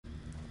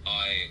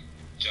I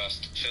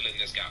just fill in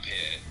this gap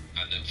here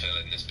and then fill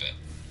in this bit.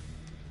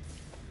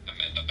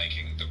 And end up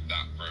making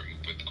that room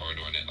with the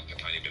corridor in it like a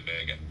tiny bit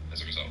bigger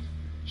as a result.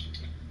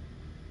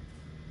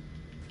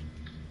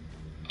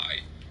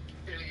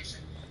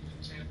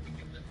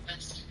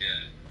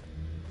 Yeah.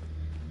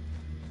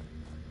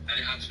 And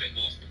it adds a bit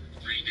more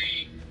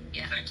 3D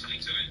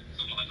texturing to it.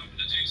 So I'm not going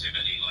to do too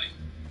many like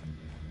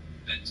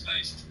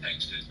dense-based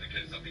textures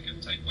because I think it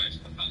would take away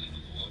from the pattern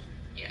on the wall.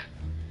 Yeah.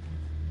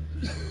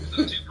 So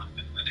I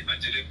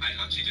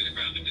actually did it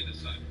randomly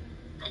this time,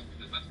 rather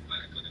than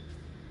mathematically.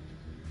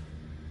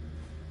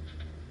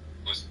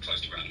 Or as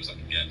close to random as I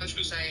can get. I was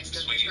going to say, it's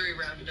true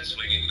random.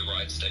 Swinging the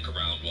right stick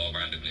around while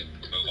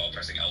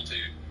pressing L2.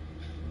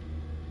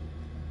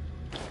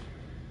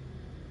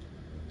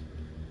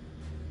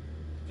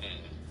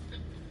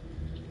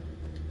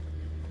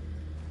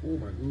 Oh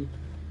my god.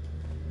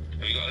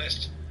 Have you got a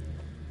list?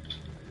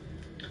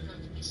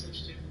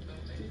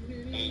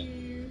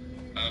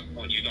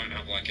 Well, you don't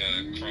have like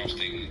a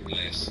crafting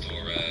list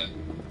or a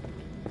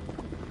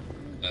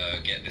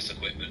get this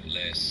equipment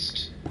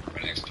list or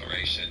an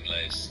exploration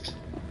list.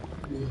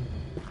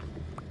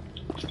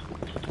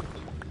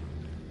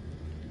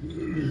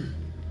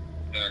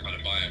 They're a kind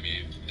of biome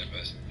you've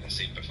never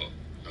seen before in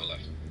real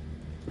life.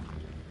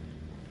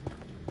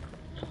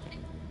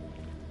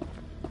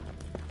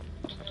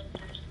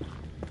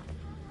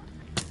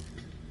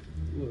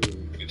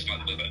 It's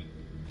fun with it.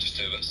 Just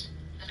two of us.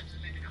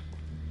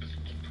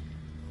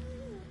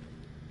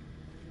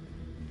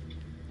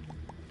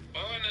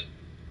 Oh, and it...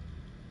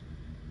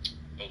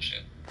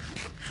 Bullshit.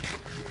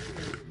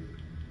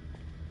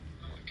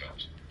 Oh my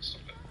god.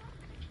 Stop it.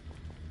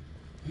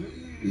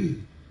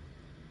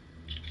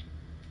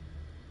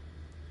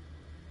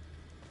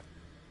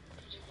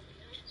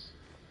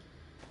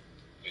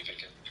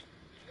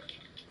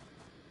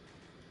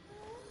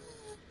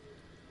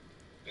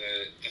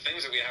 The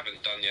things that we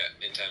haven't done yet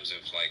in terms of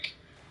like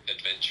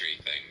adventure-y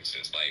things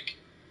is like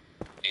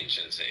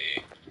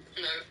anciency.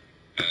 No.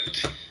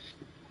 And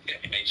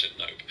ancient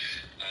nope.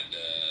 And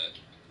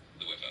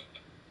the wither.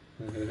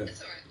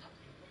 It's alright, I'll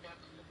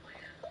work on my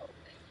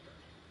thing.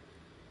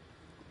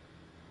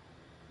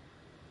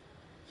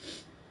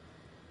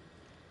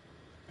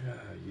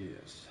 Ah,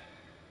 yes.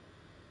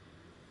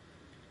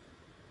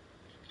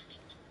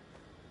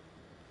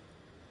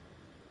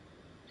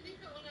 Did you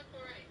got on a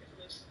parade of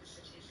most of the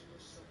cities in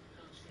this sort of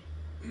party?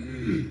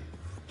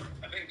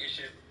 I think we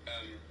should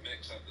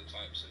mix up the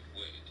types of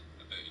wood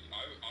a bit.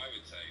 I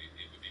would say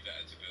it would be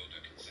better to build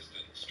a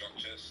consistent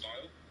structure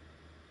style.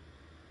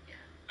 Yeah.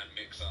 And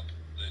mix up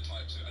the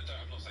types of...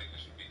 I'm not saying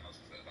there should be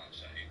houses that are that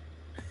shape.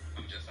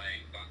 I'm just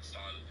saying that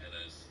style of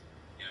pillars.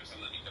 You know,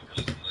 some of them you got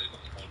pillars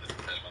on the corners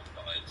instead of on the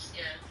sides.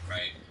 Yeah.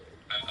 Right?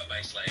 A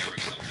base layer of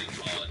something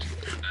hard,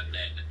 and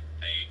then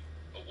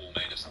a wall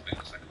made of something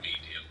that's like a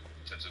medium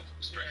in terms of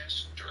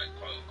strength, direct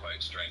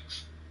quote-unquote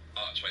strength.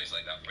 Archways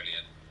like that,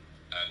 brilliant.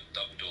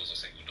 Double doors or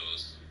single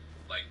doors.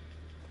 Like,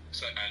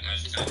 so, and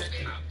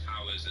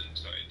towers and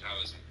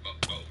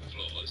bottom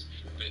floors.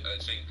 But I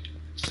think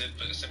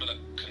a similar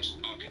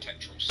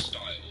architectural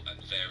style and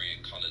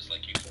varying colours.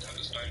 Like you can have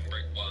a stone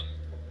brick one,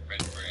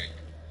 red brick,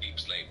 deep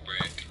slate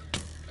brick,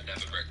 a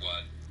nether brick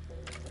one.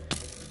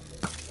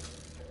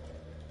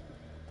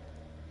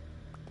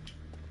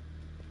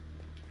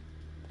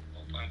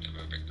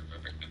 Never brick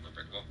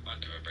block.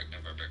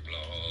 Never brick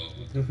block.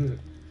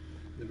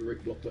 Never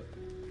brick block that.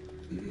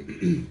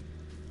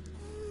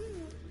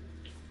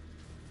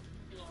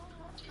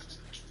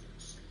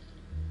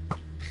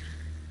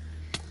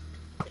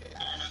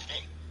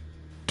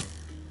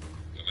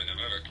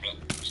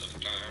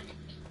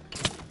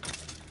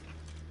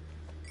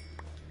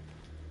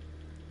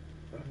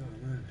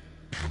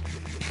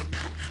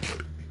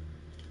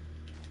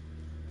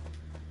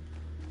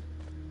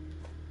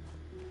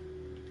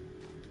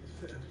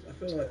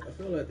 I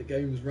feel like the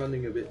game's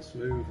running a bit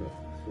smoother.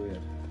 It's weird.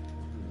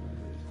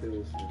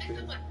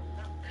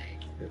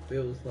 It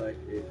feels like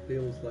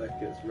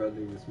it's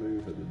running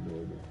smoother than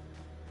normal.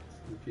 It's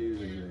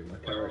confusing me. My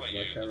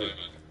character.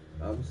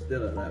 I'm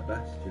still at that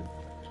bastion.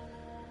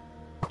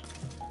 Are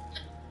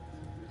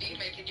you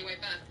making your way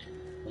back?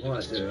 I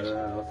might do. I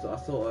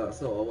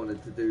thought I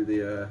wanted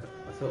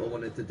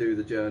to do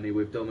the journey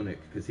with Dominic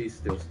because he's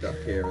still stuck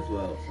here as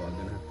well. So I'm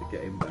gonna have to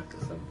get him back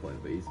at some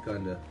point. But he's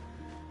kind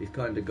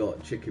of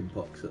got chicken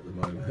pox at the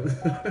moment.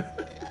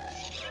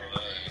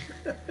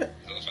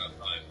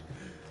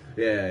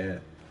 Yeah.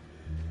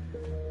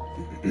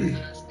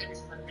 Everyone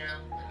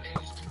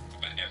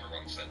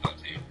said that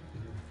to you.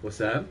 What's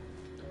that?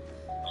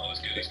 Oh, it's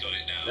good. He's got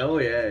it now. Oh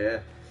yeah.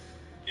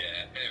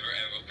 Yeah,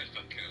 everyone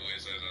fucking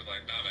always says, I'm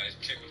like, nah, man, it's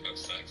chicken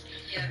pox sucks.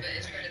 Yeah, but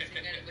it's better to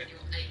get it when you're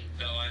 8.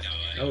 No, I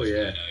know. Oh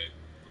yeah. I know.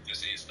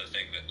 This is the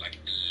thing that like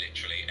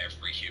literally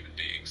every human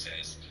being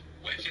says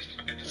when they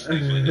find out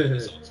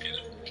that someone's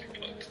getting chicken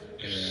pox.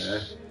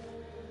 Yeah.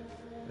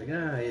 Like,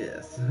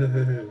 yes.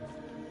 Man.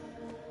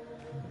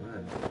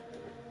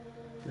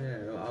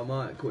 Yeah,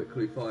 might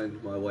quickly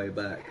find my way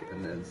back,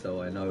 and then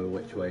so I know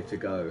which way to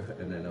go,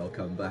 and then I'll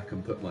come back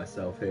and put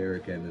myself here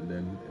again, and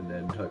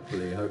then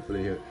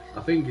hopefully,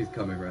 I think he's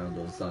coming round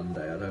on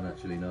Sunday. I don't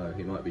actually know.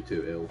 He might be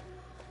too ill.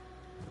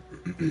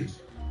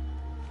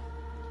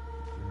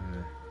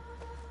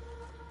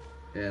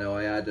 You know,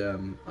 I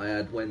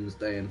had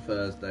Wednesday and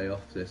Thursday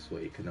off this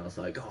week, and I was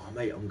like, oh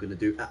mate, I'm gonna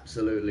do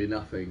absolutely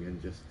nothing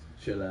and just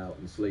chill out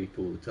and sleep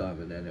all the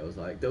time. And then it was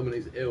like,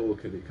 Dominic's ill,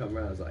 can he come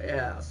round? I was like,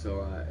 yeah, that's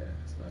alright. Yeah.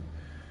 So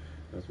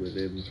I was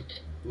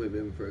with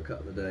him for a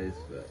couple of days,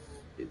 but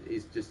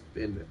he's just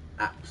been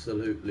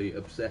absolutely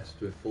obsessed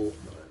with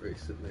Fortnite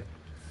recently.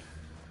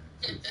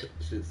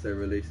 Since they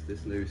released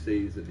this new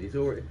season, he's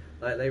already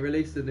they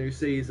released a new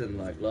season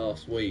like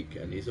last week,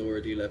 and he's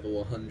already level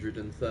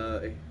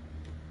 130.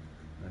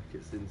 Like,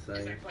 it's insane.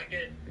 Is that quite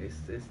good?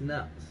 It's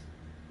nuts.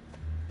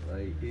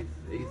 Like, he's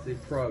a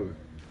pro.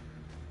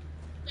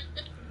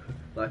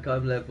 Like,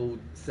 I'm level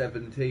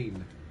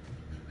 17.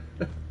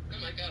 Oh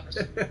my gosh.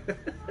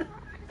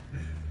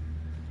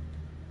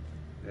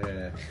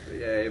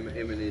 Yeah,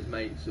 him and his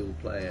mates all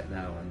play it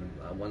now, and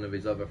one of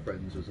his other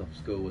friends was off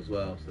school as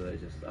well. So they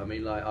just, I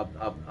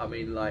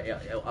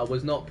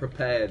was not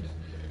prepared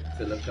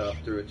to look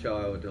after a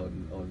child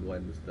on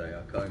Wednesday.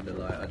 I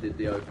did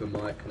the open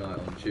mic night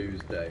on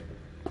Tuesday,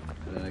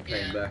 and then I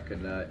came back,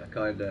 and I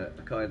kind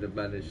of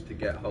managed to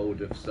get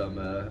hold of some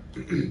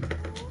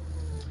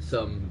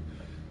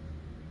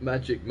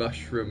magic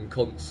mushroom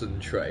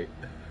concentrate.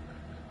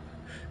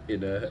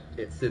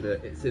 It's in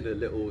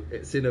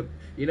a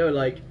you know,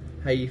 like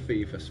hay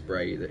fever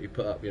spray that you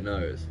put up your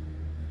nose.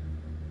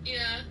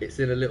 Yeah. It's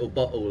in a little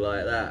bottle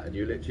like that, and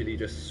you literally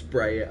just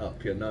spray it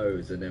up your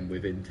nose, and then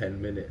within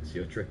 10 minutes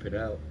you're tripping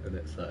out, and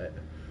it's like.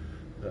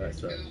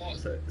 So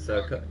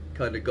I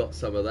kind of got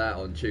some of that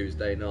on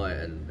Tuesday night,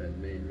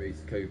 and me and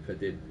Reese Cooper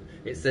did.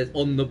 It says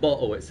on the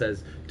bottle, it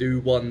says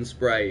do one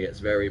spray, it's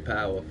very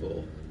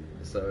powerful.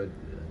 So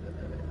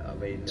I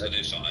mean,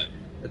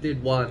 I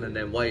did one and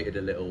then waited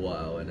a little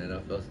while, and then I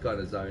was kind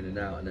of zoning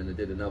out, and then I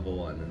did another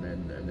one, and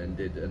then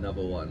did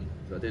another one.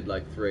 So I did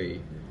like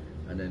 3,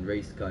 and then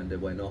Reese kind of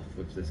went off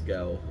with this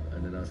girl,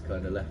 and then I was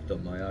kind of left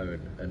on my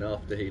own. And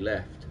after he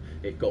left,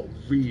 it got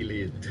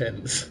really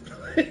intense.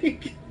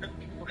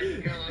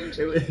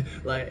 It was,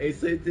 like,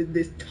 it's in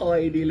this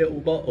tiny little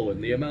bottle,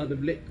 and the amount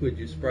of liquid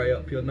you spray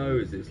up your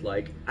nose is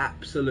like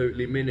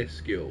absolutely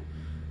minuscule,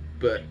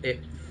 but it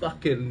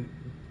fucking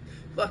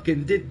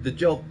did the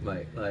job,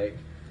 mate. Like,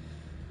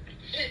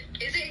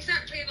 is it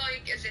exactly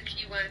like as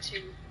if you were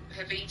to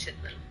have eaten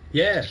them?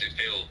 Yeah. Does it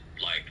feel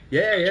like?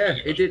 Yeah.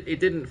 It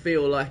didn't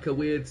feel like a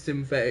weird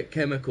synthetic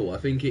chemical. I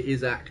think it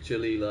is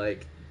actually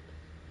like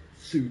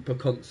super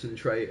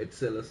concentrated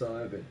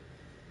psilocybin.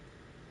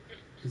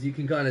 Because you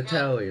can kind of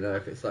tell, you know,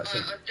 if it's like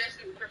some... I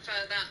definitely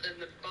prefer that than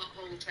the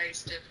butthole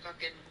taste of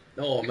fucking...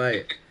 Oh,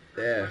 mate.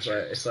 Yeah,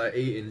 it's like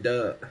eating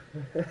dirt.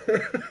 Yep.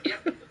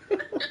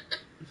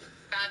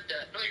 Bad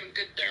dirt, not even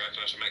good Do you dirt.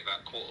 reckon I should make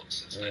that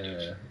quartz instead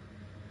of? Yeah.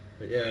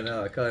 But yeah,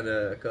 no, I kind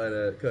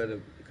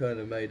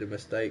of made a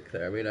mistake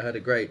there. I mean, I had a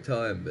great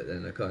time, but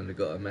then I kind of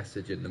got a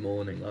message in the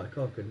morning like,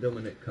 oh, can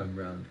Dominic come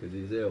round because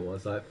he's ill? I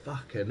was like,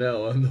 fucking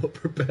hell, I'm not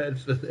prepared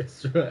for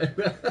this right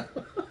now.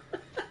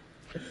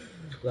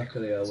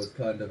 Luckily, I was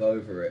kind of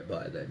over it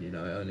by then, you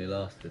know. It only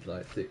lasted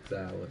like 6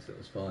 hours. It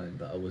was fine,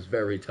 but I was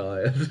very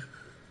tired.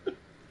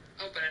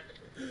 Oh,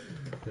 bad.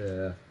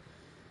 Yeah.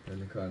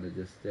 And I kind of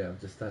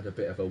I've just had a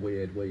bit of a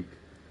weird week.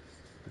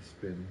 It's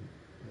been,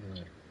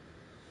 yeah.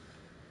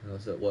 I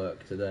was at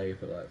work today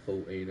for like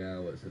 14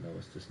 hours, and I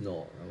was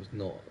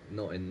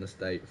not in the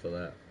state for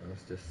that. I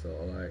was just sort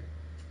of like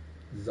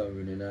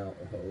zoning out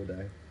the whole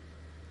day.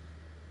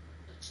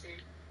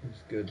 It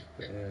was good,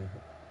 but yeah.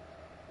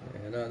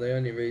 Yeah, no, the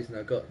only reason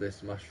I got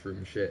this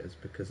mushroom shit is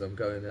because I'm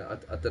going there.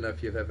 I don't know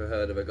if you've ever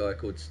heard of a guy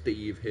called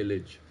Steve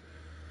Hillage.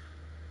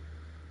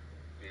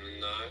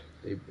 No.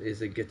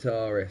 He's a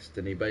guitarist,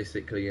 and he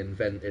basically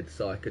invented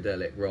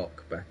psychedelic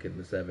rock back in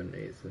the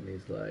 70s, and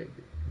he's like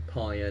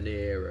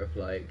pioneer of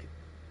like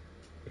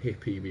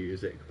hippie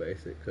music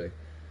basically.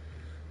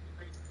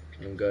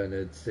 I'm going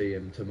to see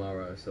him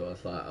tomorrow, so I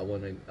was like, I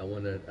want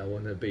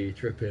to be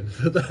tripping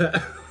for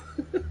that.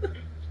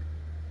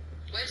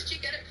 Where did you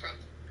get it from?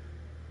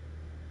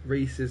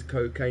 Reese's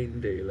cocaine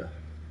dealer.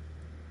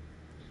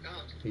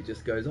 God. He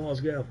just goes, oh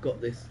yeah, I've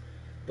got this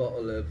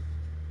bottle of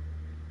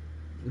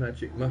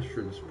magic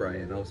mushroom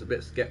spray, and I was a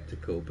bit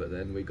skeptical, but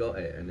then we got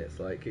it, and it's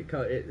like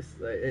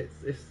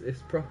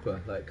it's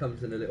proper. Like, it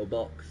comes in a little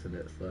box, and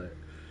it's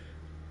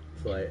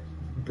like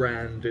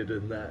branded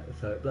and that.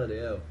 It's like, bloody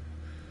hell.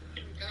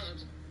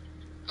 God.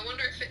 I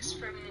wonder if it's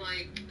from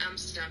like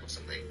Amsterdam or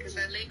something, because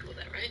they're legal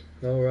there, right?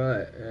 All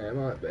right, yeah, it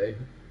might be.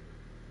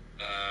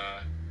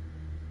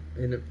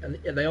 And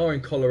they are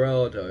in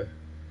Colorado.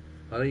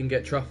 I know you can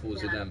get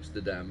truffles in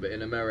Amsterdam, but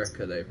in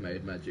America they've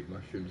made magic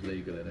mushrooms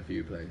legal in a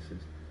few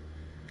places.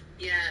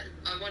 Yeah,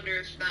 I wonder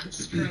if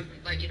that's from,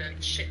 like, you know,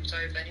 shipped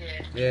over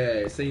here.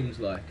 Yeah, it seems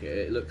like it.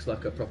 It looks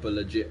like a proper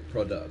legit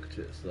product.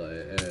 It's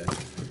like,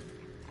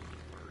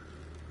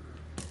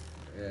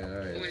 Yeah,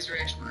 no, Always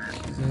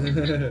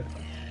reassuring.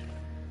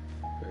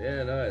 But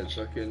yeah, no, it's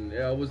fucking.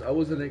 Yeah, I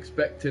wasn't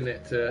expecting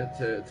it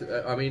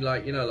to I mean,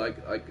 like, you know, like,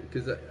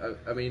 because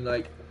I mean,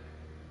 like,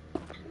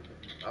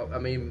 I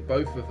mean,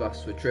 both of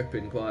us were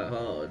tripping quite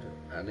hard,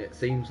 and it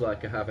seems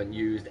like I haven't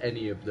used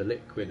any of the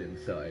liquid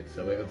inside,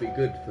 so it would be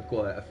good for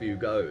quite a few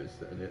goes.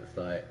 And it's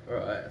like,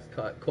 alright, it's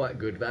quite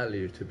good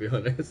value, to be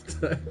honest.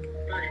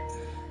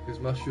 Because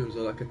mushrooms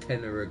are like a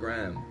tenner a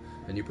gram,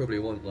 and you probably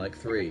want like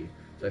 3.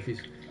 So if you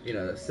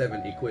know, that's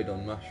 70 quid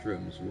on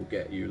mushrooms will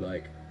get you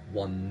like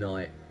one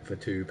night for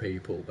 2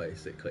 people,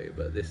 basically.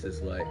 But this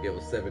is like, it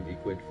was 70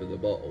 quid for the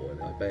bottle, and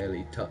I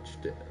barely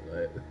touched it.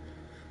 Like,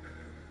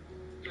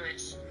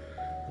 Nice.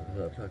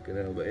 oh, fucking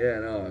hell. But yeah,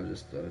 no, I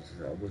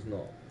was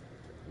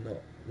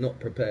not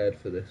prepared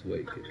for this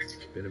week. It's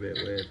been a bit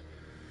weird.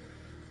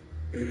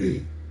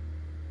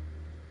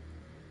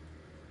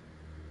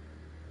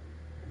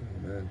 Oh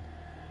man.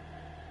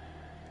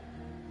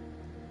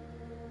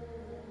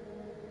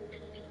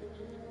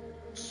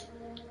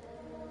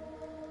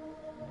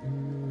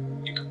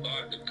 You can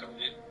buy them, can't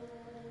you?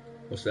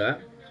 What's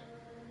that?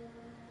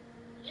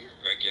 Yeah.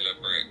 Regular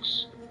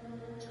bricks.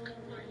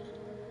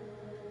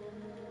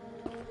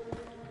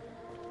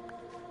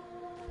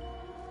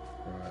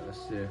 Alright, let's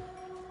see if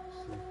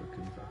I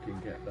can fucking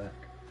get back.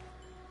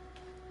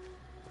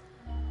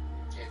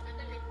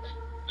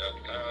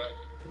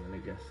 I'm gonna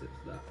guess it's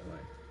that way.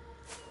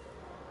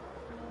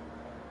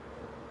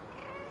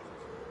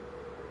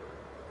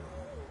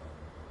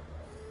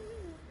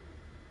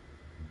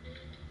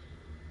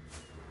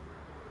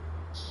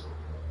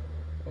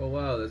 Oh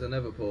wow, there's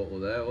another portal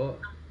there, what?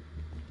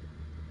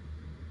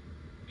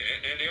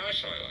 Near the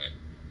ice highway.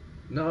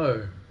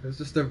 No, it's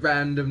just a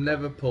random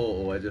nether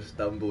portal I just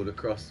stumbled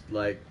across,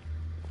 like...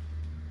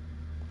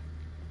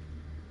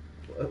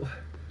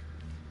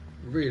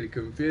 Really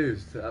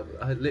confused.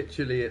 I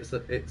literally, it's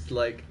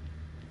like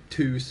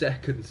 2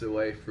 seconds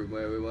away from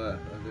where we were.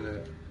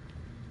 I'm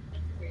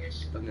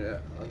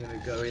gonna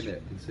go in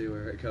it and see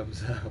where it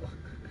comes out.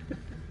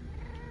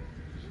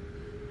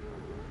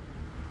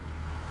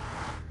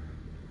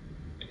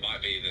 It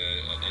might be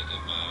the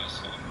ice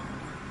one.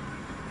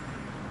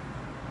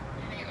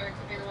 Or it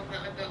could be the one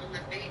that I built on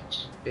that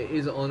beach. It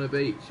is on a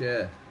beach,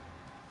 yeah.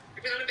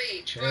 We've been on a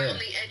beach, Yeah. right on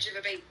the edge of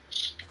a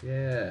beach.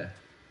 Yeah.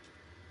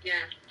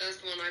 Yeah, that's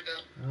the one I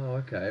built. Oh,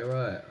 okay,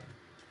 right.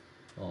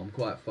 Oh, I'm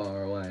quite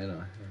far away, ain't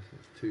I?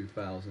 It's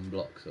 2,000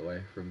 blocks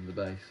away from the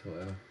base, or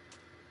whatever.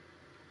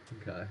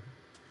 Okay.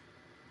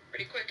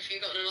 Pretty quick if you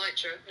got an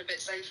elytra, and a bit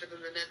safer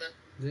than the nether.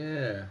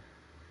 Yeah.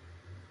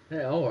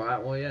 Yeah,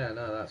 alright, well, yeah,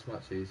 no, that's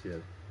much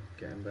easier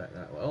getting back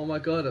that way. Oh my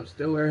god, I'm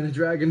still wearing a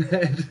dragon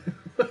head.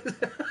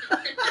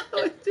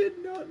 I did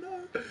not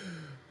know.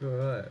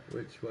 Alright,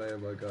 which way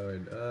am I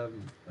going?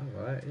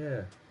 Alright,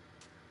 yeah.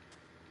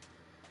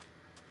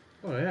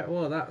 Oh yeah,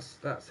 well that's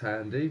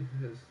handy.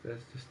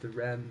 There's just a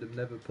random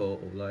nether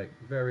portal, like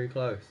very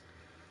close.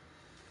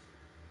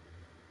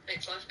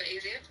 Makes life a bit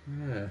easier.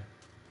 Yeah.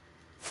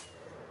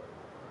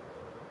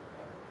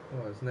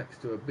 Oh, it's next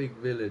to a big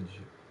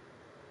village.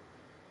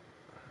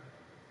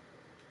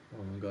 Oh,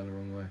 I'm going the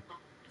wrong way.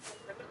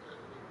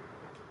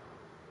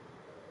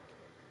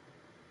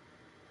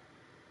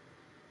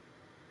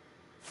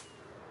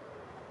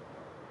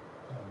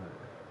 Alright.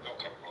 Oh,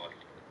 come on.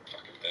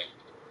 Fucking thing.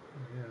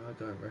 Yeah, I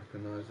don't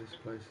recognise this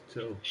place at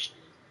all.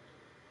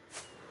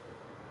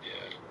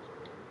 Yeah.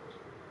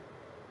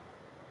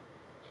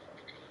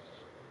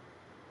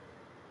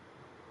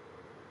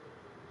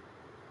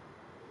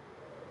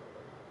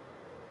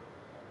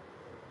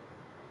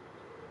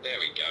 There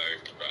we go.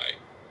 Right.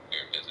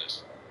 We're in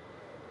business.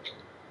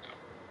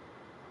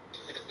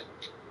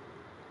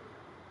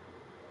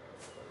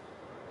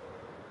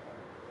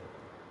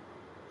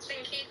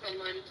 Seen Keith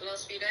online for the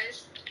last few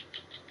days.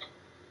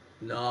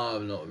 No,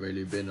 I've not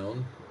really been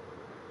on.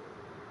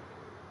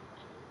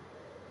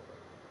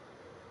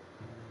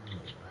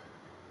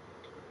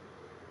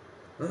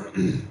 Whereas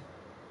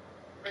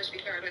to be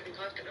fair, I don't think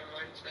I've been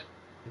online for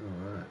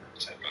Alright.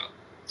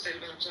 same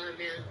amount of time,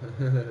 yeah.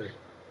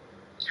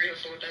 3 or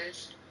 4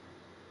 days.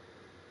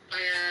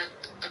 I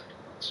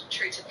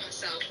treated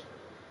myself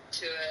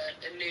to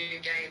a new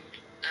game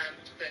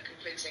for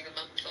completing a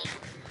month on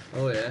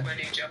Oh yeah. my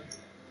new job.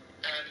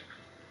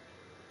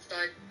 So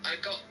I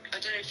got, I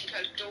don't know if you've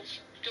heard of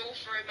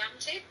Dorf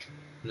Romantic.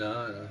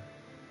 No.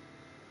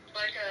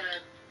 Like a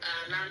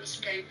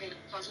landscaping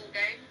puzzle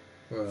game.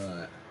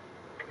 Right.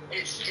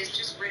 It's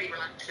just really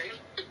relaxing.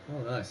 Oh,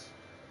 nice.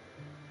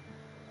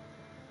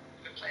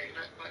 I've been playing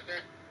that quite a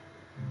bit.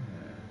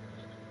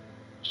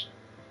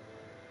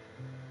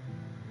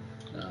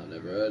 Yeah. No, I've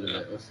never heard of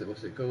it. What's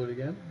it called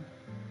again?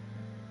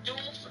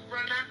 Dorf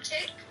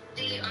Romantic,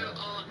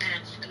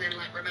 DORF, and then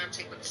like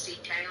romantic with a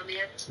CK on the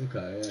end.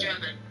 Okay, It's yeah.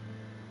 German.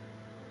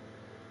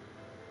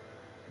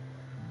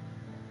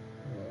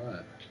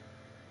 Alright.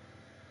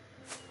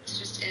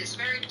 It's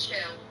very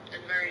chill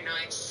and very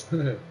nice,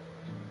 but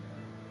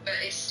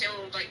it's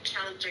still like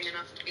challenging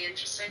enough to be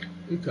interesting.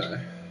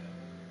 Okay.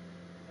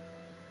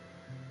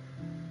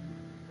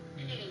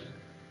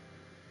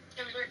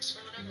 Never next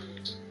one I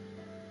want.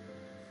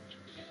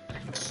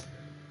 Thanks.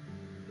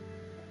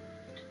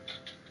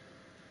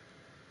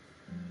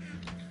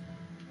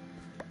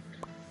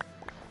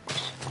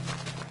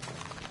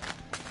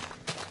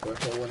 So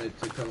if I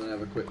wanted to come and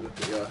have a quick look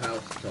at your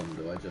house, Tom,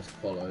 do I just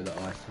follow the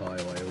ice highway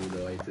all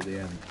the way to the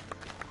end?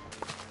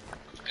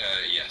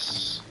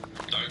 Yes.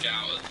 Don't get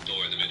out of the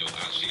door in the middle,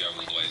 actually go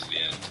all the way to the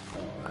end.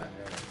 Alright.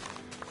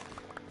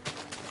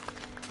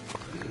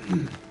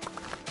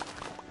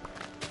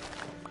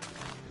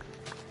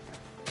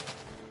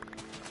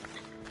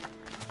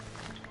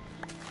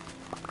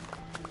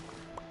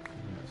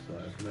 So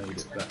I've made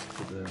it back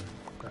to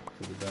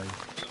the base.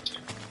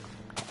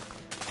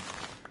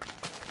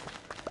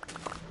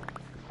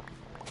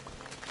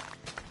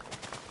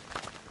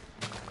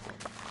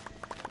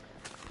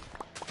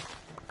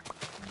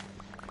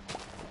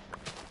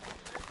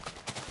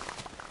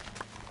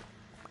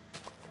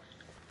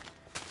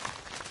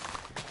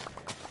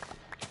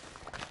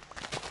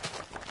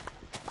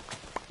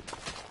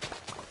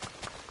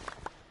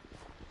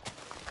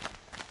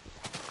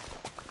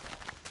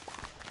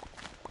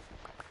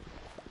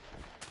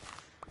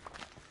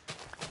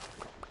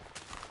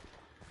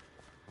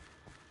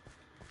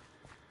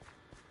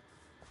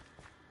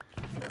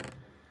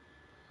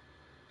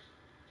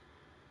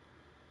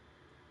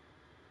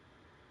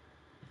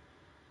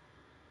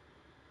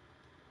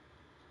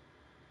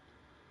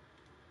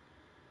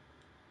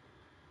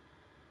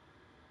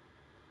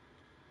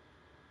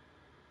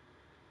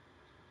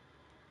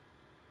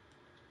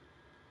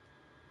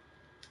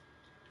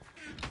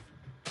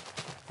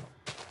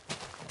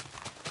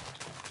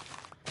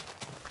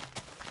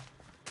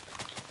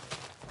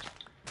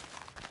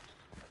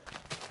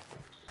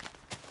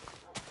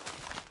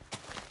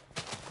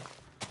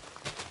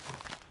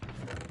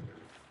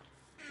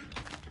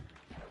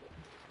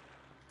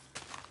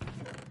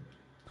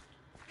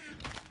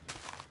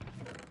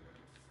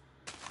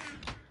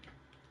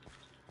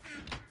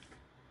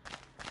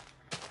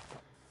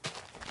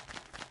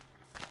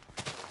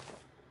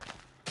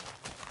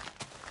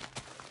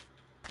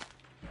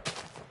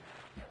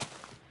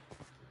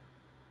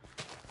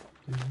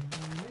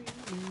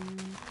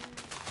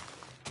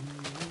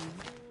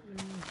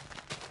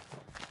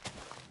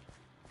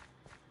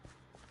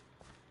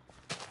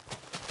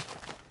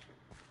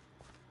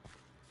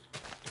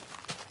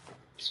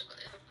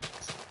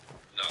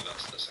 No,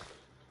 that's the second.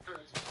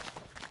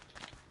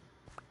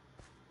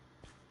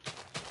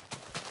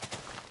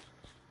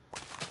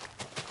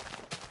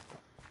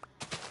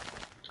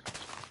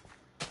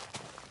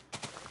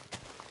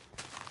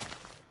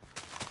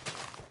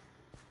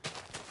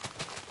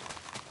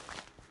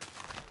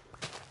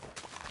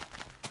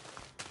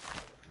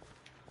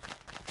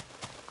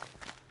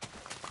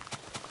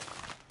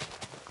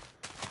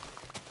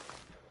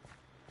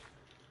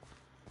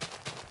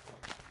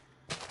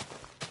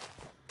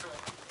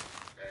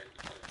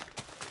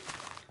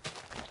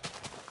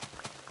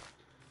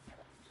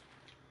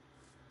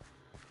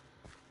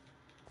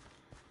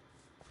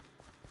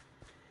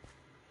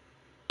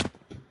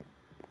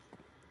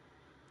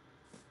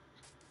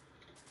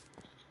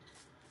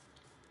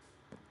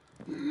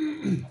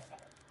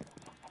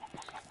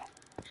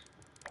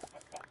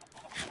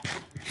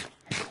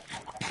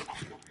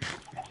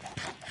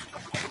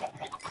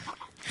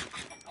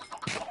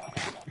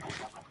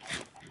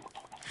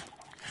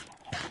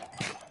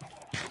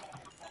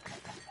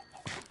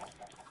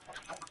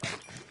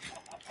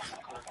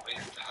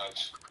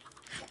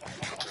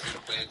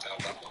 Weird to have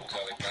that one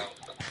going out.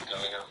 No,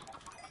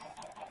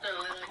 I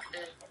like the...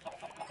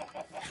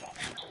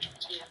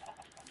 Yeah.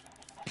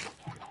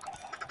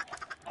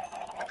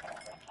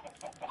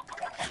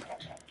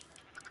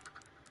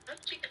 How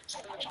did you get so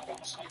much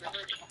points in the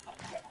money?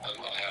 I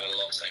had a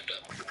lot saved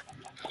up.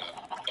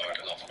 Borrowed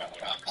a lot from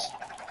everyone else.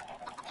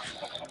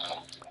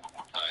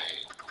 I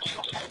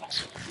mined a lot.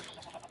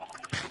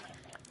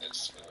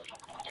 It's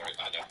very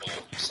bad. I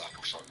bought some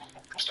from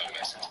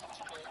stonemasons.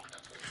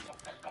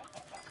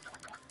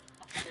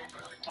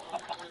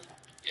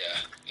 Yeah,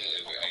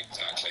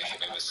 exactly.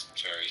 It was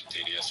very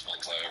tedious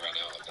once I ran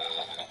out of the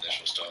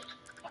initial stock.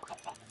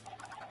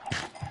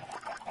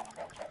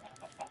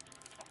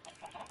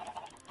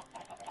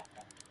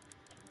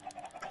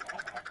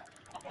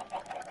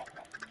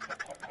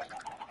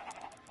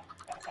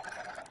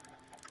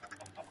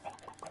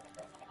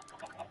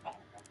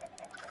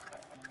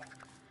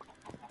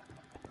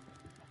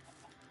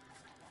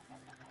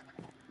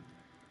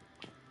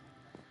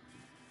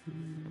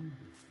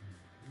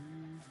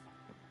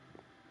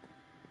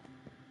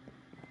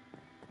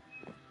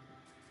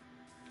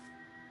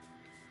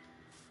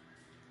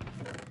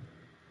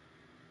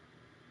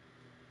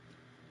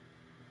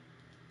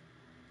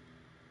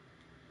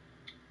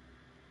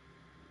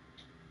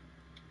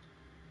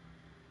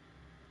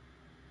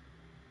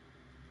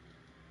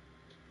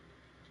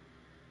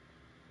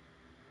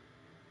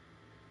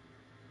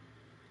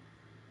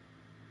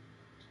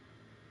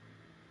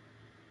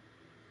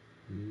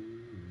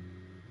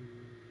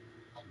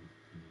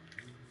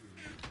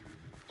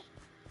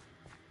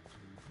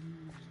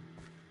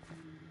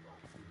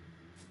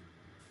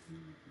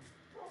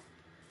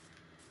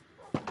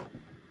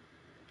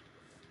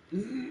 Huh.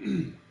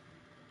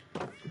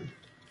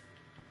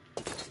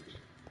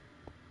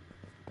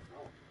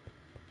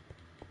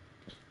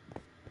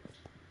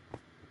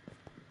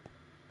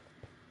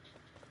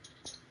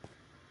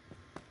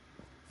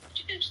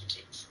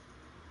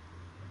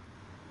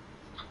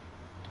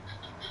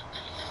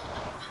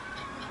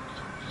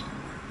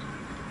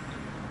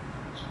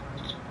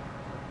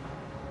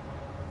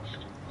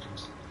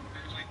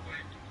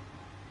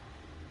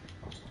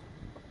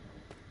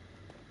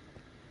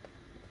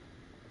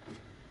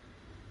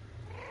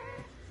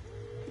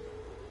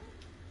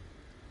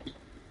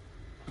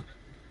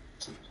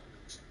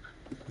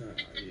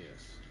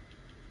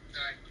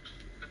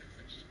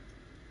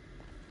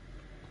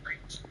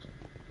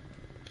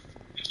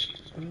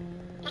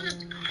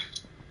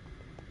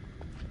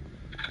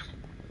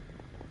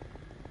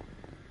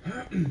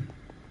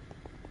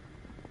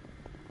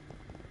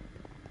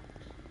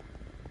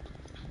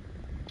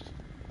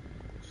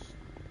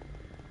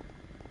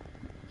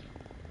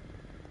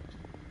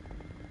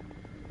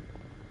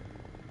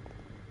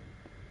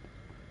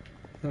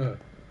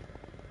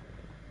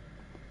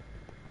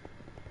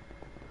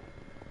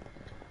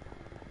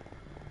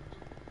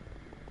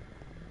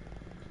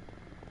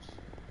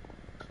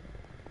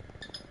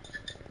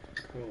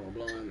 Oh,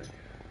 blimey.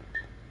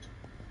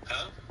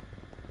 Huh?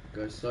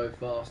 Goes so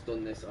fast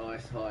on this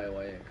ice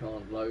highway, it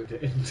can't load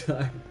it in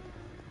time.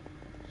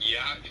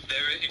 Yeah, if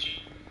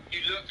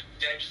you look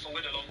dead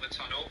forward along the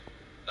tunnel,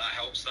 that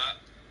helps that.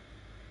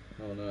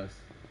 Oh, nice.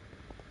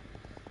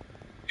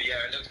 But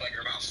yeah, it looks like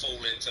you're about to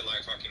fall into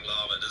like fucking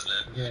lava, doesn't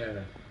it?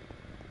 Yeah.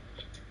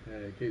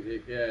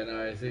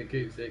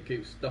 It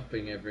keeps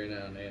stopping every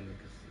now and then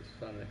because it's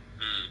funny.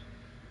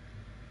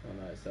 Oh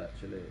no, it's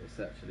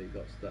actually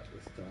got stuck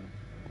this time.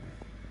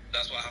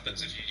 That's what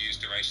happens if you use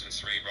Duration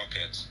 3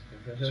 rockets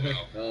as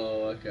well.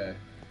 Oh, okay.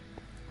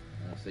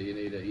 So you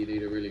need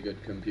a really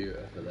good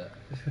computer for that.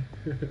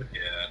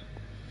 Yeah.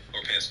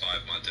 Or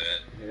PS5 might do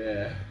it.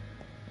 Yeah.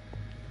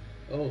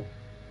 Oh.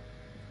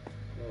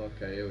 Oh,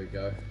 okay, here we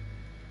go.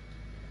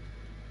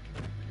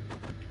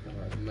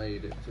 Oh, I've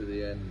made it to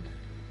the end.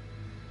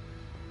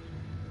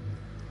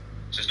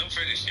 So it's not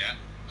finished yet.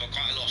 Got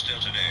quite a lot still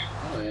to do.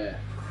 Oh yeah.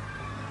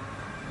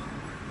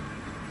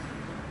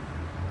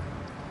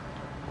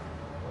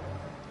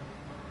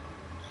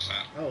 What's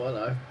that? Oh,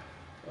 hello.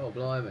 Oh,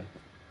 blimey.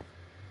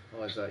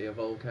 Oh, is that your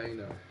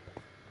volcano?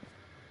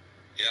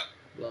 Yeah.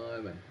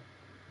 Blimey.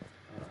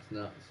 Oh, that's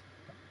nuts.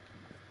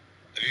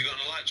 Have you got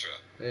an elytra?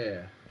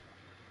 Yeah.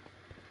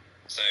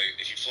 So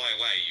if you fly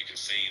away, you can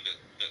see that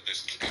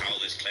how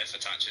this cliff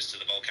attaches to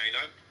the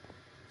volcano.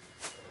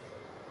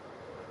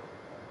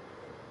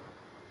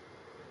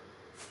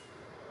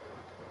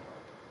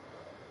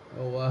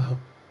 Oh, wow.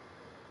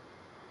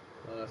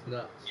 Oh, that's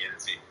nuts. Yeah,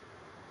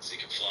 so you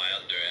can fly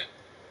under it.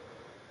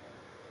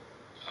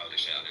 Holy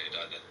shit, I nearly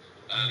died then.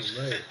 Oh,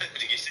 mate.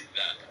 Did you see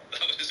that?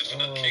 That was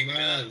Oh, fucking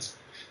man. nuts.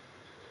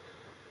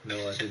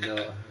 No, I did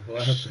not.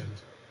 What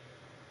happened?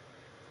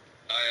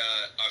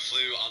 I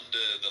flew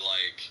under the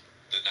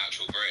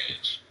natural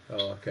bridge.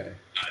 Oh, okay.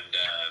 And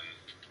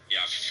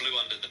yeah, I flew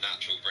under the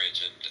natural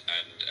bridge and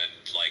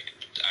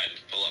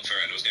pulled up through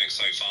it, and it was going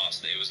so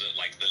fast that it was at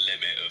like the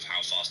limit of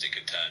how fast it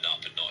could turn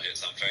up and not hit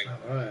something.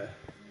 Alright.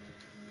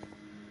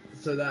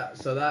 So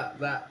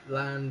that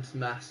land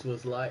mass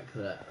was like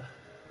that.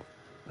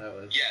 That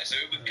was. Yeah, so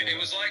it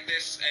was like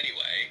this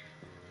anyway.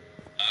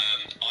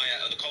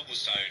 The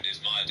cobblestone is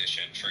my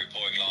addition through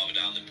pouring lava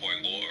down and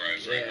pouring water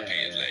over it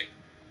repeatedly.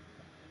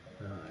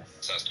 Yeah. Nice.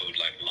 So that's called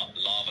like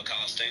lava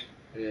casting.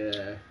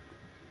 Yeah.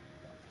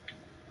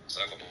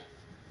 So I've got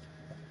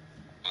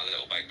my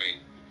little baked bean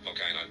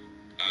volcano.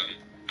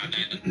 And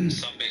then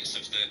some bits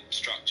of the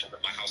structure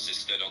that my house is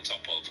stood on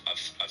top of,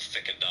 I've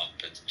thickened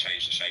up and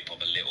changed the shape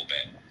of a little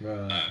bit.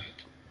 Right.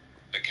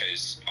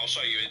 Because I'll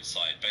show you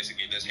inside.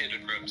 Basically, there's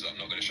hidden rooms that I'm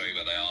not going to show you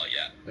where they are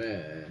yet.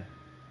 Yeah.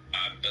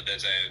 But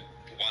there's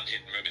one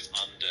hidden room is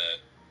under.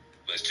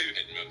 There's two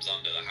hidden rooms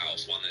under the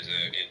house. One is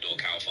an indoor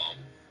cow farm,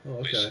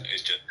 which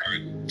is just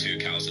carrying 2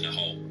 cows in a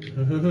hole.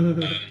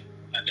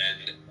 And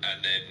then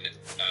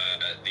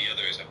the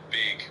other is a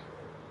big,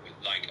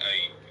 like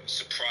a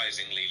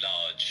surprisingly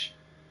large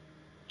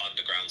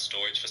underground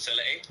storage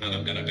facility, and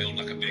I'm going to build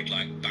like a big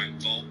like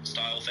bank vault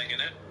style thing in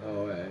it.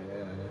 Oh yeah.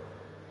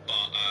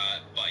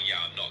 But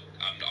yeah,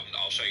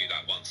 I'll show you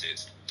that once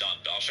it's done.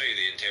 But I'll show you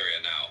the interior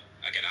now.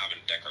 Again, I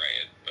haven't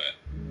decorated, but.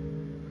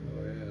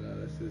 Oh yeah, no,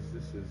 this is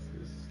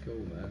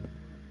cool, man.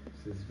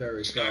 This is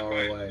very far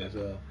away as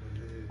well.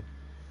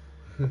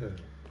 I'm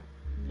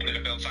going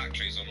to build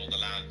factories on all the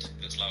land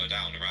that's lower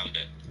down around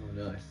it. Oh,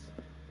 nice.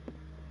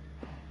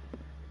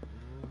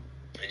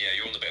 And yeah,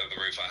 you're on the bit of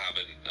the roof I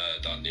haven't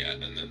done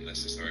yet, and then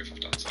this is the roof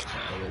I've done so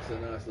far. Well, it's a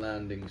nice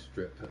landing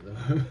strip at the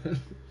moment.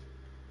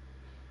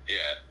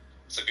 Yeah.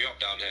 So be up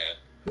down here.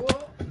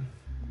 What?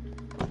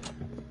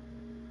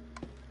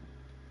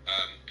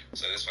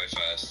 So this way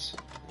first.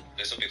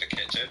 This will be the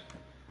kitchen.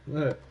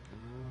 Look.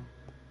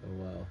 Oh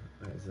wow,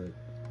 that is a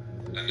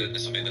And then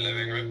this will be the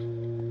living room.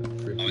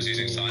 tricky I was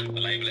using sign to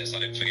label it so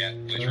I didn't forget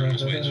which room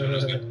was which when I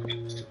was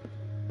good.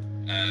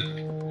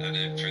 And and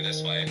then through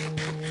this way.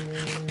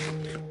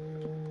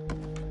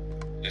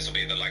 This will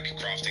be the like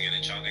crafting and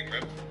enchanting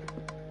room.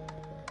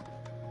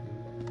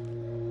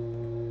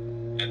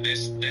 And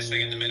this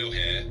thing in the middle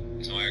here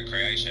is my own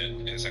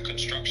creation. It's a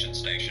construction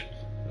station.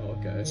 Oh,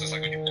 okay. So it's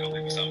like when you're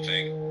building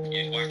something,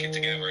 you whack it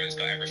together and it's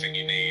got everything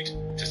you need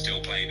to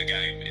still play the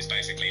game. It's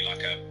basically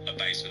like a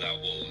base without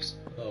walls.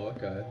 Oh,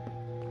 okay.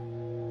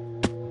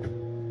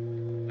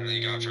 And then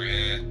you go through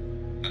here,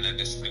 and then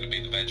this is going to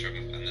be the bedroom,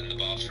 and then the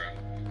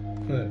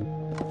bathroom.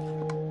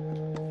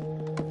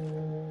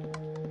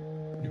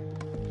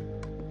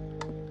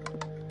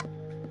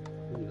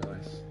 Oh,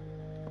 nice.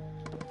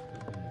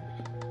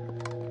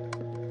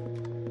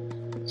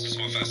 This is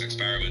my first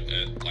experiment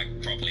at like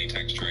properly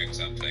texturing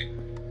something.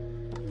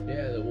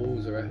 Yeah, the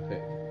walls are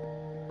epic.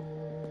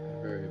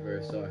 Very, very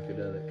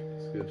psychedelic.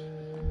 It's good.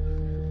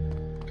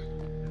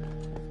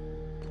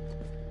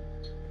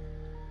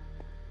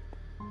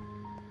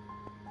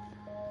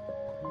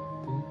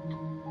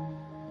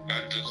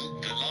 And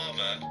the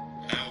lava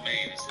now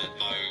means that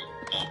no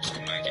mobs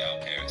can make it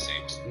up here, it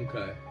seems.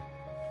 Okay.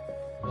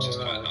 Which is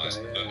quite Alright, nice.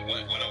 okay, But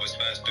yeah. when I was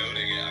first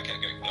building it, I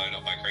kept getting blown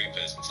up by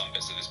creepers, and some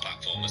bits of this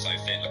platform were so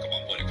thin. Like at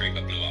one point, a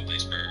creeper blew up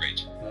this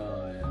bridge.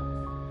 Oh, yeah.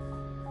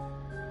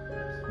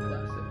 That's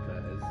classic,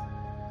 that is.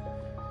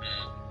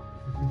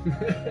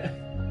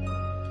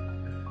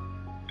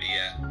 But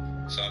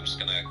yeah, so I'm just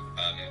gonna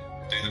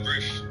do the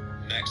roof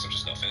next. I'm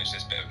just gonna finish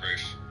this bit of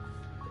roof,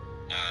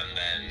 and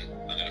then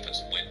I'm gonna put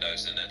some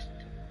windows in it,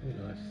 Oh,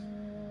 nice.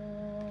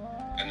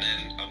 and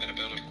then I'm gonna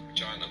build a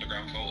giant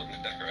underground vault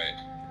and decorate.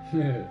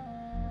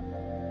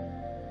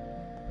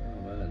 Oh,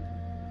 man.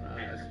 Ah,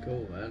 that's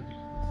cool, man.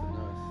 It's a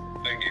nice,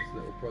 Thank you. nice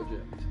little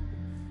project.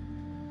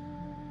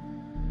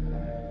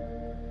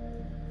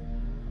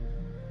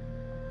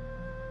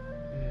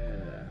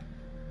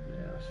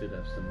 Yeah, I should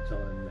have some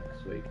time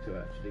next week to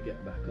actually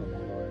get back on the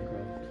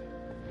Minecraft.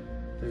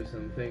 Do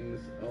some things.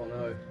 Oh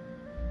no.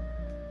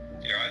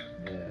 You alright?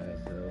 Yeah,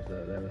 so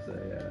there was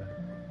a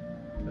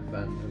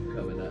phantom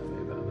coming at me,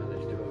 but I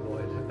managed to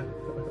avoid it.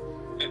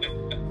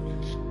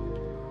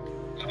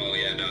 Oh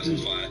yeah, now it's on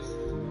fire.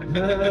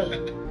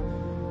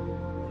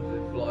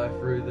 They fly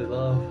through the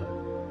lava.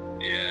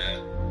 Yeah.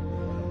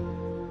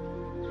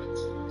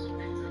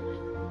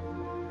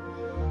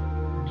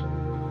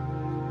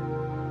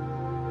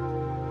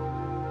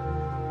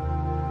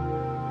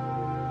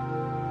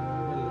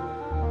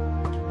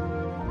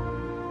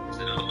 It's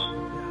the lava.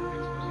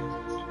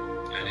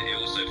 And it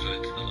also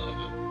floats in the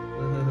lava.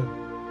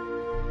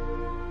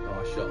 Oh,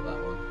 I shot that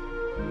Right. one.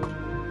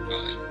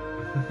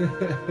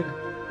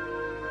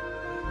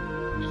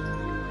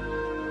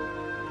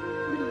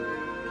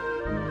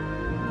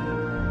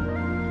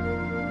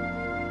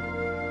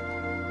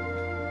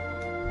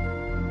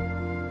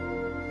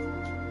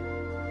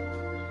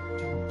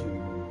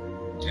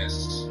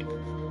 Yes.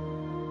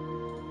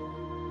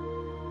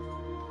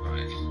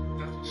 Right.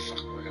 How the fuck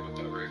am I going to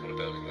put a roof on a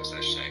building that's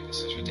that shape?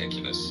 This is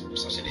ridiculous. I'm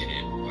such an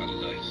idiot. Why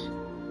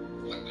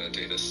did I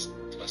do this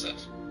to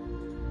myself?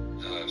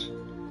 You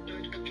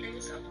want to come train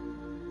yourself?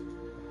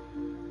 I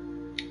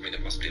mean,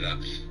 it must be that.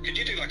 Could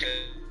you do like a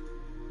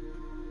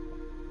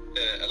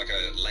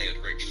layered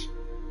roof?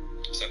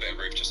 So the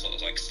roof just sort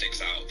of like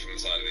sticks out from the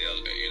side of the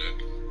other bit, you know?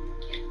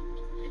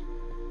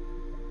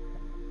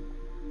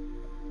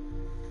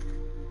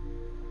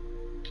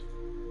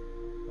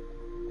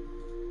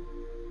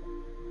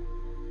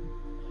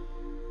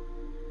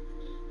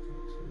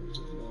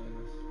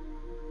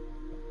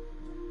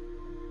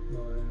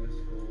 Minus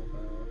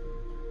 4,000.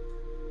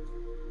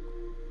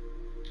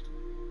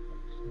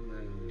 And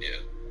then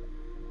Yeah.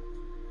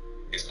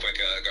 It's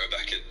quicker, go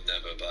back in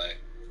never by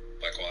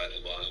quite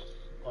a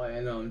while. I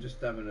know, I'm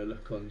just having a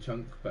look on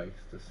Chunk Base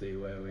to see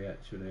where we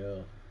actually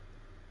are.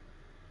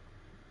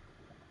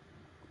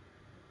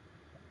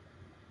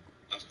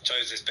 I've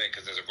chose this bit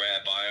because there's a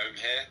rare biome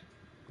here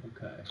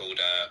Okay. called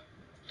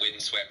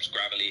windswept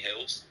gravelly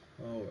hills,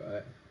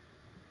 Alright.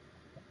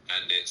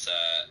 and it's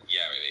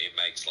yeah, it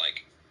makes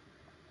like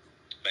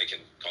making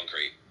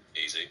concrete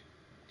easy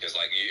because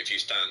like if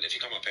you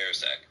come up here a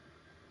sec.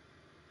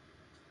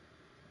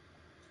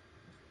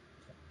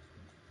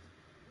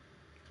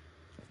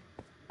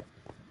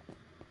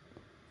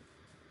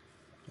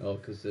 Oh,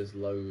 because there's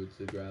loads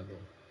of gravel.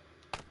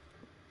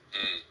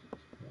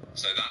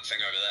 So that thing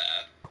over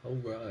there, Oh,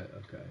 right,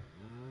 okay.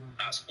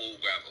 that's all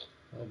gravel,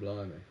 Oh,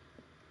 blimey.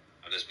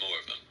 and there's more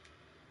of them.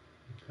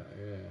 Okay,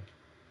 yeah.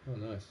 Oh,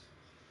 nice.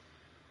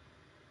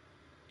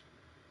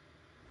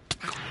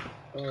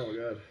 Oh, my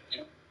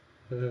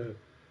God.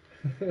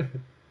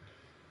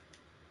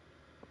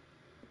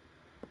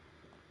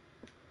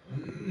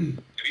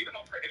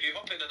 If you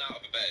hop in and out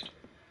of a bed,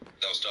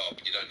 they'll stop.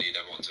 You don't need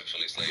everyone to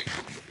fully sleep.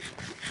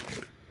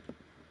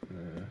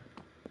 Yeah.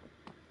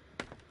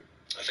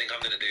 I think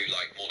I'm going to do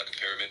more like a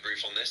pyramid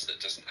roof on this that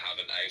doesn't have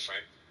an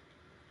A-frame.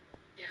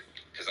 Yeah.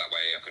 Because that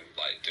way I can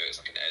do it as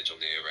like an edge on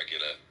the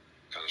irregular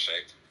kind of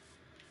shape.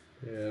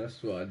 Yeah,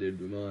 that's what I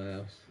did with my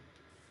house.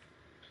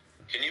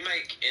 Can you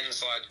make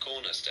inside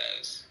corner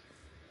stairs?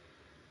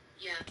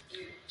 yeah,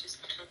 you just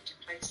have to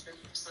place them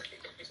slightly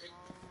differently.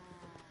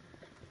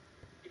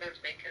 You don't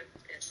make them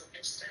it's on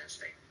those stairs,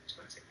 they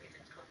automatically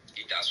come.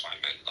 That's what I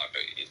meant. Like,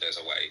 but if there's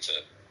a way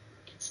to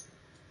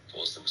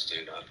force them to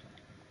do that.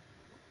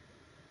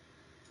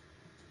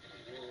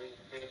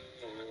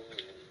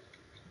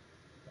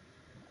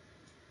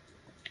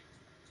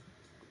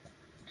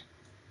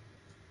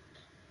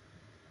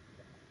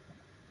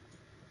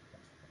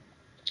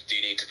 Do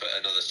you need to put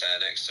another stair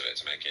next to it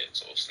to make it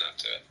sort of snap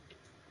to it?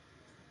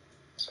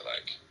 So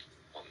like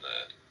on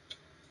there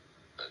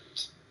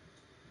and.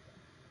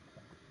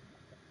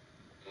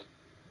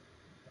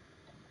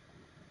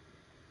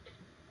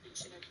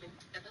 Piecing everything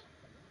together.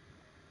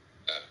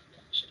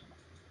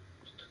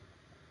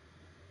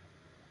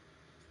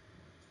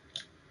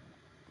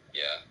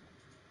 Yeah.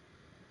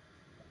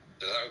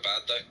 Does that look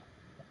bad though?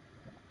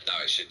 No,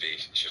 it should be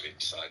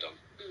side on.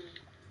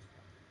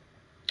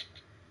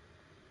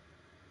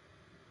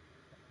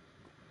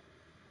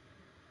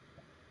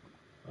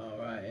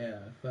 Alright, yeah,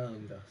 I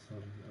found us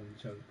on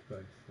Chunk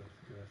Post.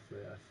 I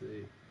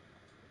see.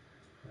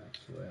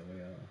 That's where we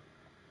are.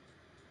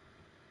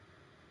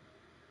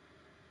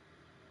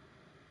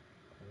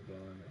 Oh,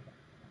 blimey.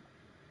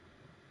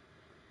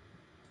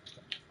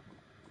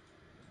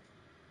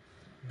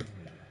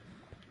 Yeah.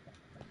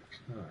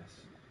 Nice.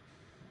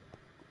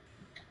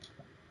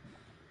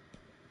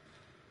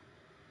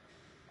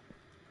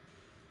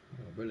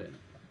 Oh, brilliant.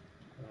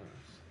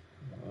 Nice.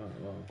 Alright,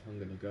 well, I'm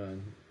going to go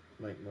and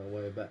make my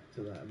way back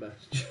to that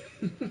bastion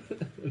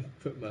and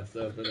put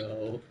myself in a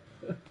hole.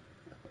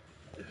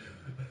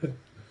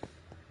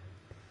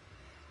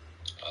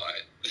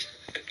 Alright.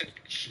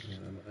 Hang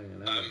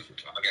on,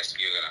 I guess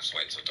you're going to have to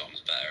wait till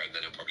Dom's better and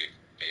then he'll probably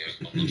be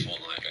on the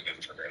Fortnite again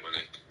for a bit, won't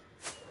he?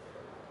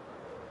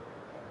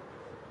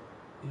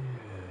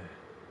 Yeah.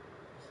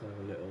 Let's have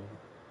a little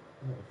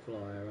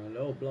fly around.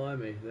 Oh,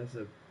 blimey, there's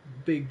a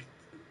big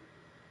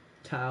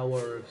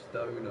tower of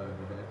stone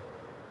over here.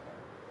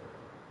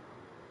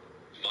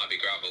 Might be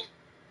gravel.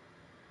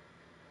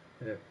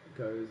 It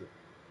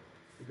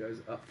goes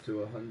up to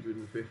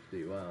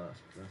 150. Wow,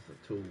 that's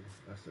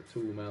a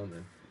tall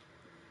mountain.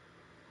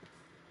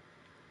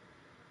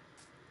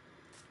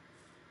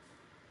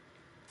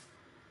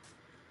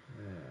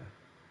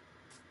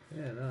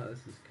 Yeah, no, this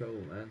is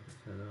cool, man.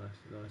 It's a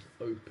nice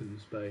open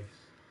space.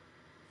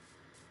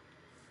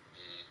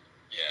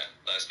 Yeah,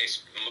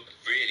 it's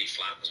really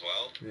flat as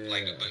well. Yeah.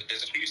 Like,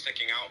 there's a few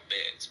sticking out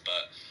bits,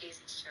 but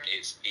it's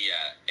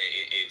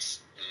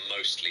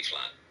mostly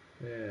flat.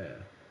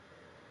 Yeah.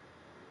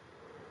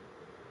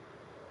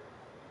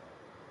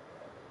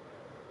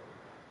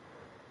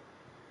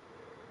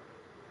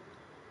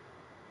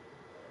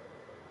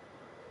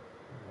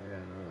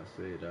 Yeah, no, I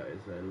see that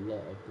is a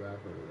lot of gravel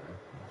there.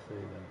 I see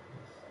that.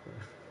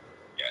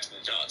 Yeah, it's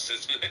nuts,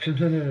 isn't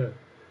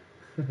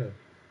it?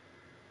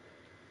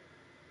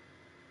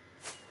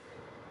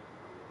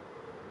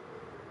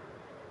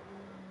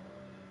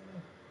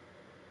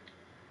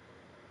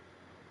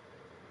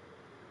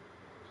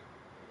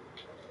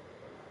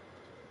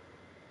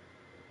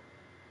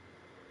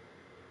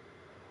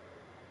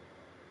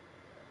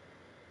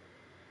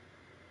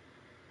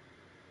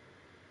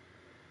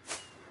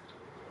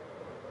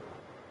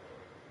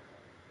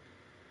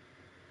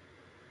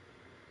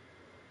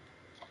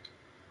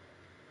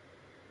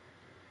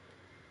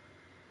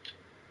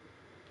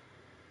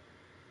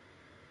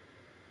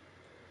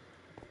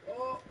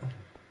 Oh,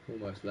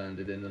 almost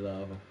landed in the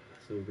lava.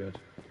 It's all good.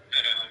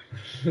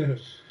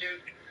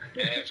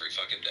 Every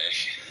fucking day.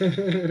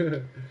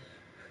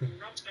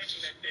 Not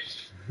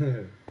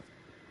recommended.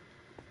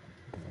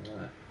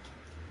 Alright.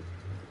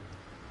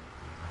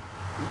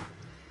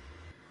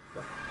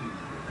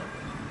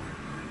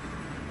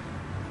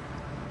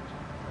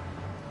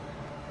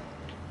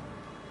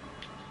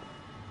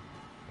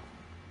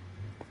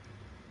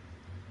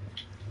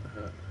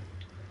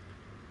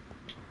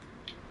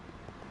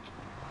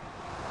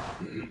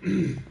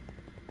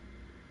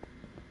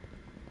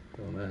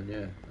 Oh man,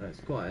 yeah, that's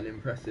quite an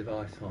impressive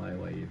ice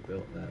highway you've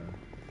built there.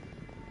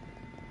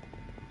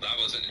 That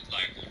wasn't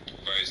like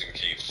Rose and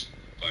Keith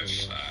both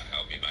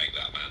helped me make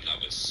that, man. That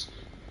was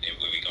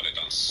we got it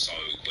done so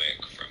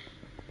quick from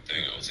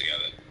doing it all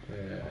together.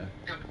 Yeah.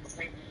 That was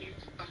like you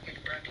fucking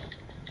broke.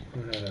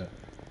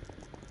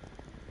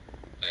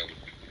 They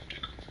would do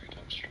concrete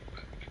upstream.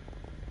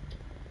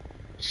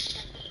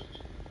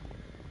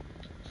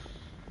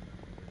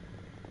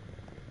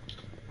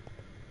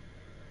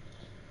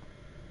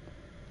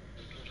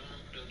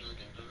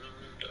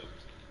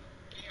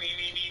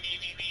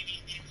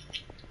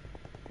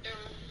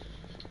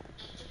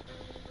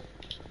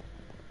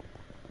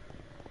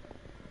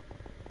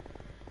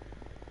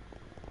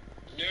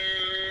 No,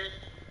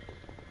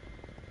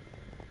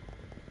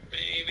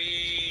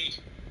 baby.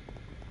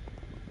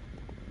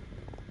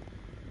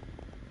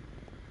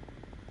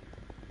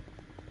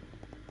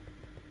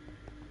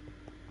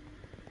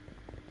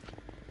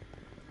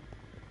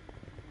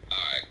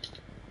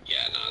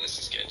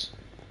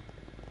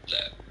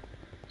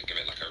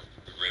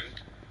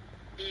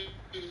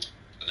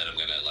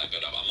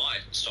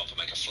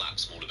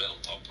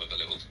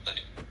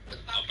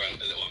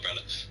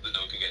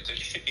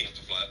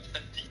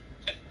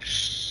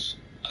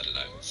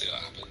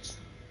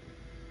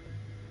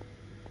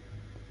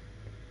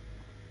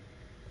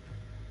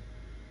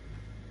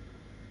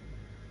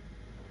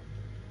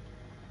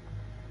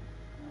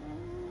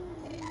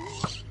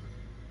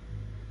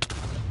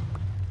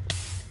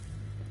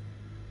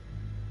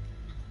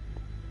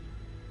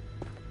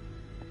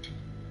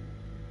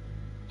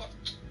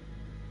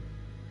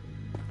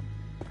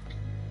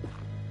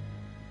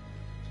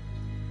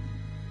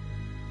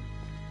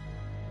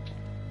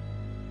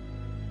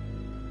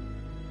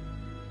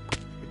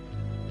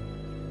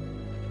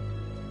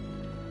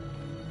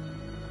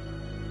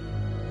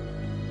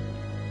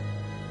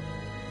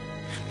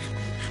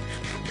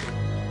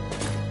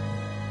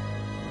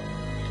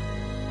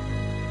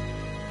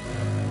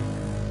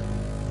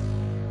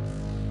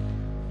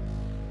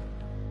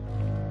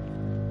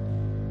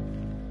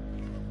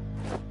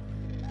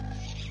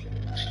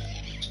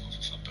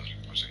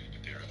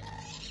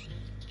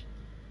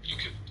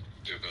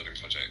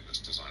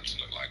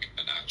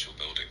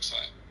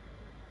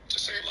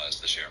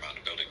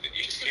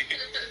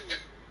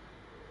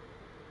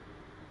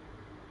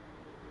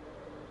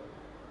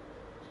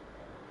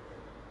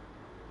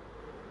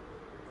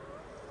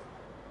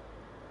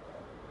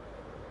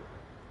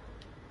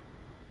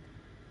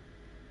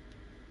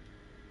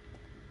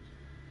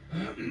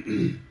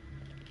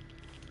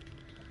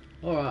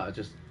 All right, I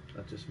just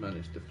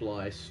managed to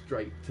fly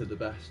straight to the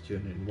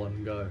bastion in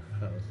one go.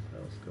 That was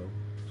cool.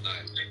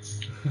 Nice.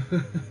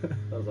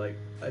 I was like,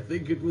 I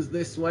think it was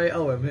this way.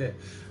 Oh, I'm here.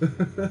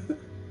 That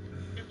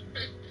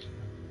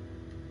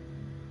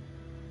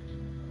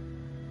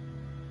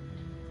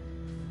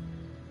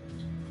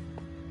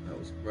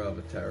was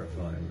rather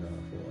terrifying. Though.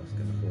 I thought I was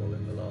going to fall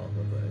in the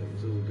lava, but it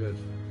was all good.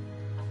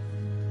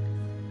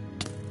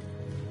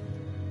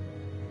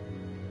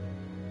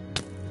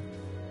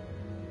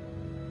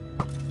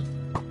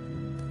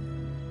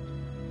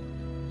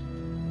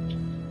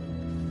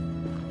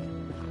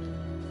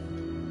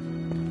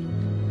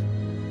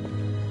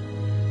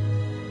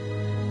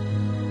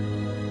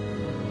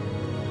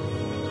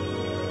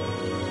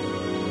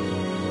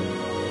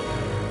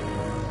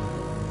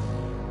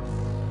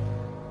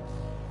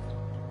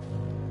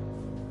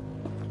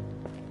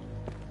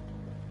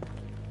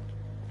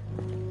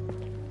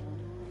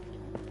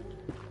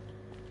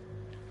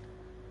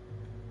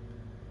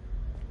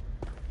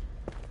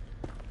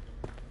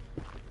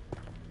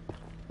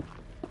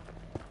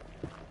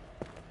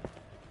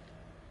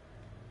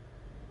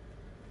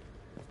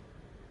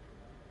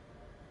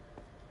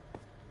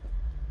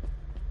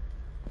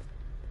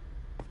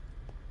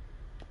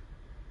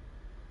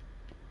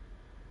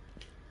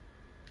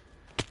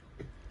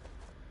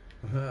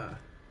 Aha.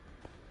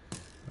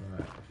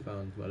 Alright, I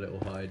found my little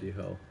hidey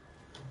hole.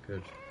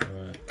 Good.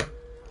 Alright.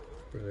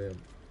 Brilliant.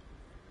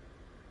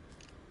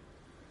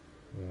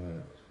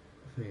 Right. I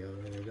think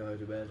I'm gonna go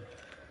to bed.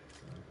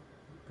 So,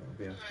 gotta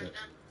be up at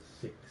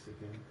 6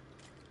 again.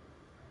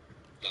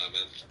 Nah,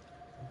 man.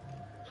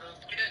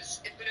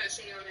 If we don't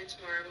see you on it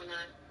tomorrow, we'll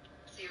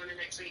see you on it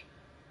next week.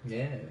 Yeah.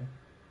 Yeah,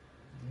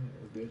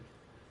 all good.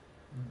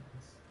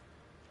 Nice.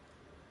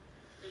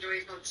 Enjoy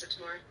your concert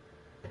tomorrow.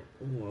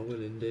 Oh, I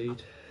will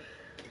indeed.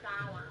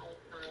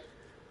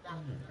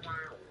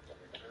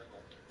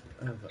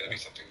 Maybe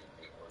something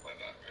like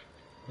that.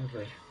 Have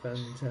a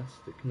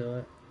fantastic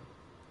night.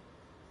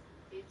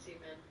 You too,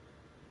 man.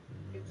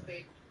 Good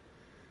sleep.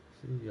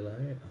 See you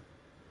later.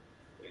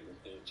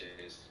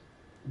 Cheers.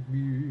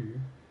 Yeah.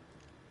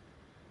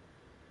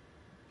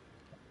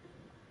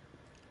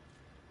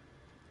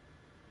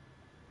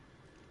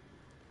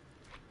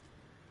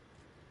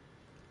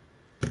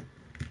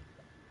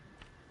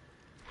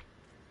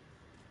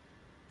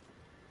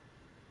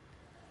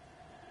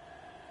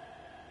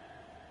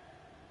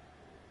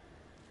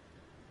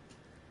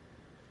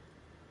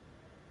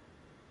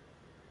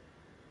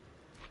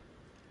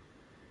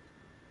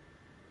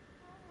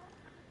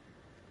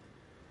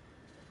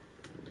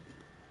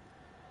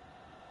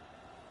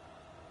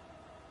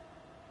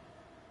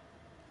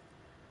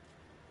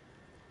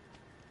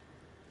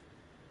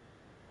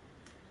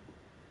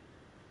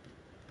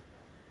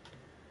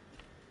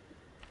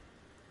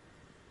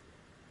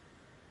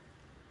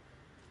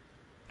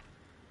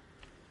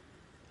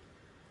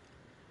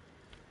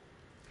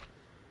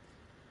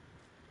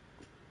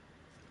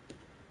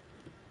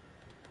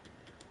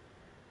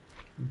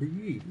 B.